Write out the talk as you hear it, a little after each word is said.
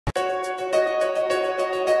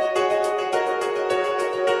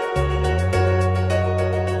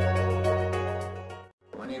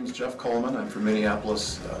Jeff Coleman. I'm from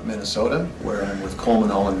Minneapolis, Minnesota, where I'm with Coleman,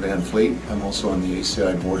 Hull & Van Fleet. I'm also on the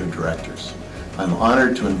ACI Board of Directors. I'm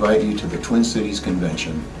honored to invite you to the Twin Cities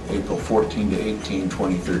Convention, April 14 to 18,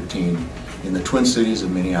 2013, in the Twin Cities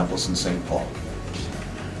of Minneapolis and St. Paul.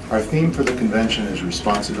 Our theme for the convention is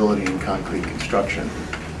responsibility in concrete construction,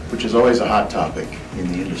 which is always a hot topic in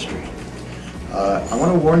the industry. I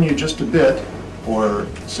want to warn you just a bit, or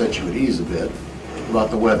set you at ease a bit, about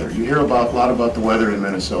the weather. You hear a lot about the weather in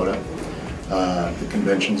Minnesota. The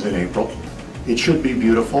convention's in April. It should be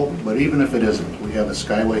beautiful, but even if it isn't, we have a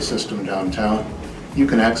skyway system downtown. You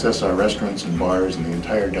can access our restaurants and bars in the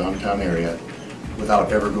entire downtown area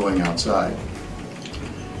without ever going outside.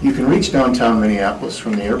 You can reach downtown Minneapolis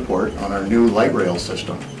from the airport on our new light rail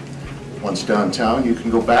system. Once downtown, you can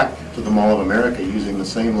go back to the Mall of America using the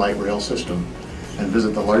same light rail system and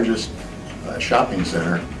visit the largest shopping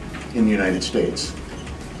center in the United States.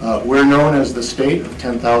 We're known as the state of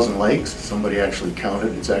 10,000 lakes. Somebody actually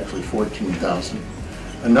counted, it's actually 14,000.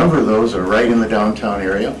 A number of those are right in the downtown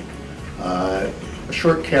area. A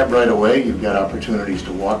short cab ride away, you've got opportunities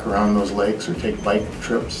to walk around those lakes or take bike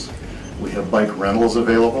trips. We have bike rentals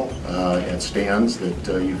available at stands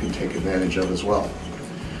that you can take advantage of as well.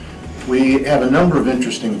 We have a number of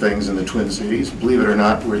interesting things in the Twin Cities. Believe it or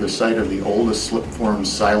not, we're the site of the oldest slip-form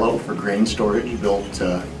silo for grain storage, built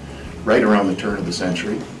right around the turn of the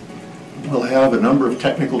century. We'll have a number of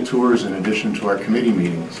technical tours in addition to our committee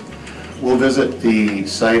meetings. We'll visit the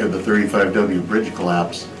site of the 35W bridge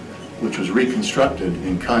collapse, which was reconstructed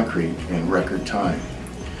in concrete in record time.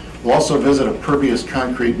 We'll also visit a pervious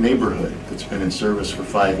concrete neighborhood that's been in service for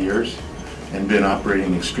 5 years and been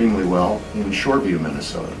operating extremely well in Shoreview,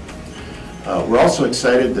 Minnesota. We're also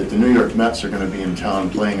excited that the New York Mets are going to be in town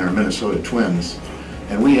playing our Minnesota Twins,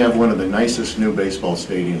 and we have one of the nicest new baseball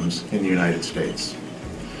stadiums in the United States.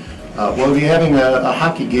 We'll be having a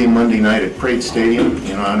hockey game Monday night at Prate Stadium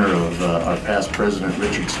in honor of our past president,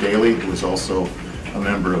 Richard Staley, who is also a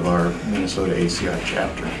member of our Minnesota ACI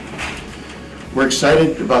chapter. We're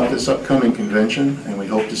excited about this upcoming convention, and we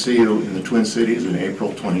hope to see you in the Twin Cities in April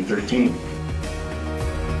 2013.